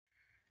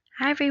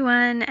Hi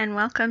everyone, and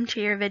welcome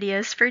to your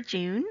videos for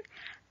June.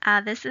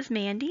 This is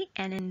Mandy,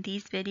 and in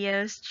these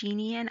videos,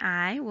 Jeannie and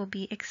I will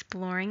be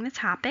exploring the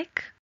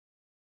topic,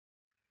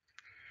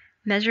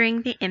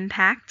 measuring the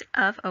impact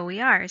of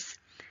OERs.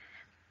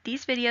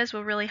 These videos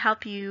will really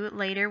help you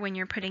later when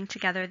you're putting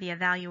together the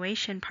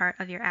evaluation part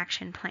of your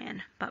action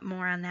plan, but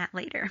more on that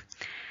later.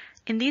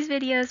 In these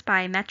videos,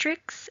 by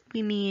metrics,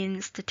 we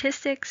mean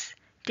statistics,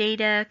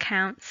 data,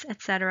 counts,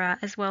 etc.,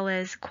 as well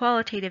as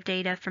qualitative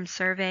data from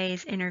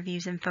surveys,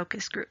 interviews, and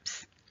focus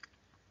groups.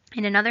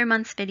 In another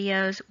month's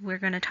videos, we're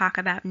going to talk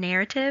about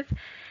narrative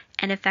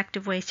and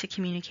effective ways to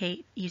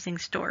communicate using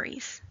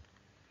stories.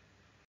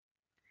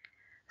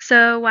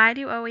 So why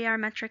do OER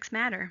metrics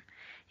matter?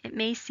 It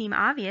may seem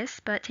obvious,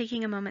 but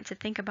taking a moment to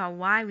think about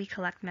why we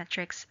collect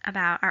metrics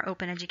about our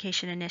open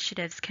education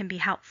initiatives can be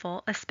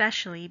helpful,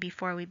 especially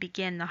before we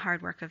begin the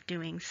hard work of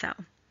doing so.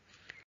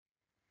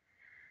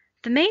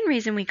 The main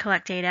reason we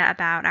collect data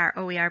about our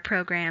OER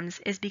programs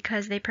is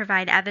because they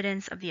provide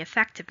evidence of the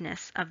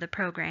effectiveness of the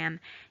program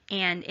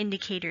and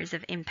indicators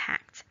of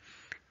impact.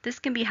 This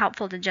can be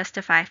helpful to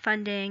justify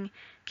funding,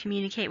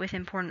 communicate with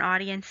important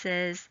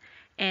audiences,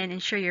 and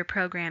ensure your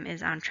program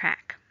is on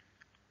track.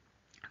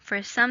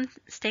 For some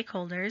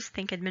stakeholders,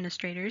 think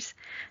administrators,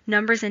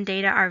 numbers and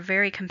data are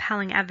very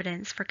compelling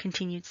evidence for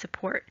continued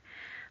support.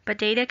 But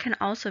data can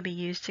also be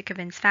used to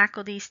convince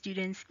faculty,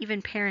 students,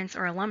 even parents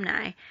or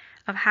alumni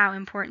of how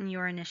important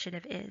your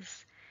initiative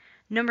is.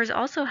 Numbers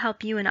also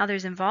help you and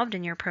others involved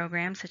in your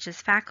program, such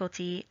as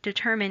faculty,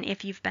 determine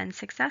if you've been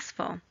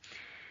successful.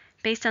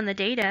 Based on the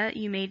data,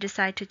 you may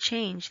decide to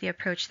change the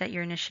approach that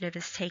your initiative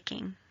is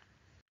taking.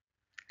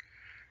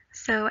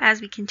 So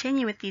as we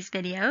continue with these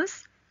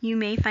videos, you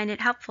may find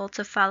it helpful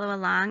to follow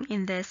along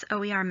in this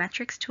OER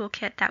Metrics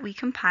toolkit that we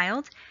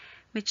compiled,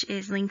 which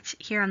is linked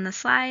here on the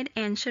slide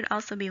and should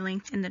also be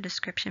linked in the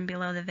description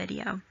below the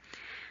video.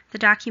 The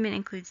document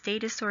includes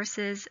data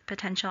sources,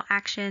 potential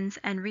actions,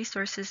 and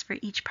resources for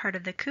each part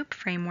of the COOP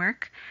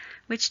framework,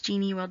 which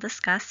Jeannie will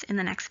discuss in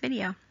the next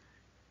video.